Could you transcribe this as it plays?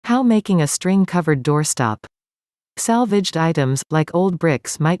How making a string-covered doorstop. Salvaged items, like old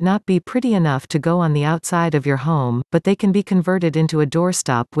bricks, might not be pretty enough to go on the outside of your home, but they can be converted into a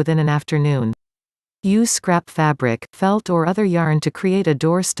doorstop within an afternoon. Use scrap fabric, felt or other yarn to create a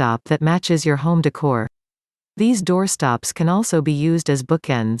doorstop that matches your home decor. These doorstops can also be used as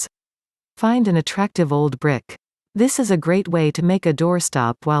bookends. Find an attractive old brick. This is a great way to make a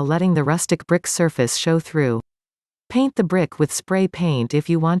doorstop while letting the rustic brick surface show through. Paint the brick with spray paint if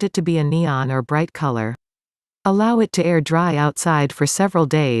you want it to be a neon or bright color. Allow it to air dry outside for several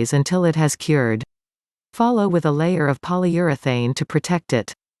days until it has cured. Follow with a layer of polyurethane to protect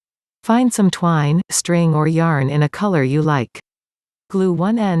it. Find some twine, string or yarn in a color you like. Glue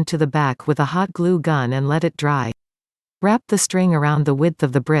one end to the back with a hot glue gun and let it dry. Wrap the string around the width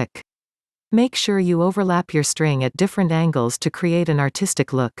of the brick. Make sure you overlap your string at different angles to create an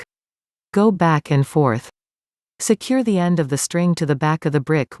artistic look. Go back and forth. Secure the end of the string to the back of the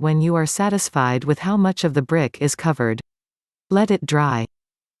brick when you are satisfied with how much of the brick is covered. Let it dry.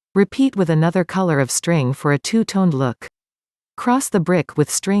 Repeat with another color of string for a two-toned look. Cross the brick with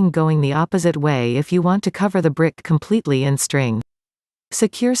string going the opposite way if you want to cover the brick completely in string.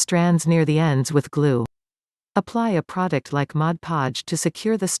 Secure strands near the ends with glue. Apply a product like Mod Podge to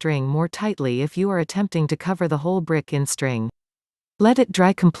secure the string more tightly if you are attempting to cover the whole brick in string. Let it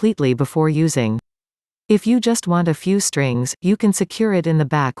dry completely before using. If you just want a few strings, you can secure it in the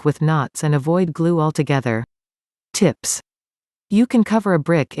back with knots and avoid glue altogether. Tips. You can cover a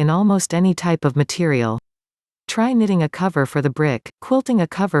brick in almost any type of material. Try knitting a cover for the brick, quilting a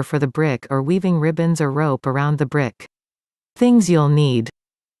cover for the brick, or weaving ribbons or rope around the brick. Things you'll need.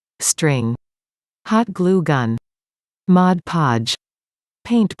 String. Hot glue gun. Mod Podge.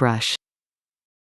 Paintbrush.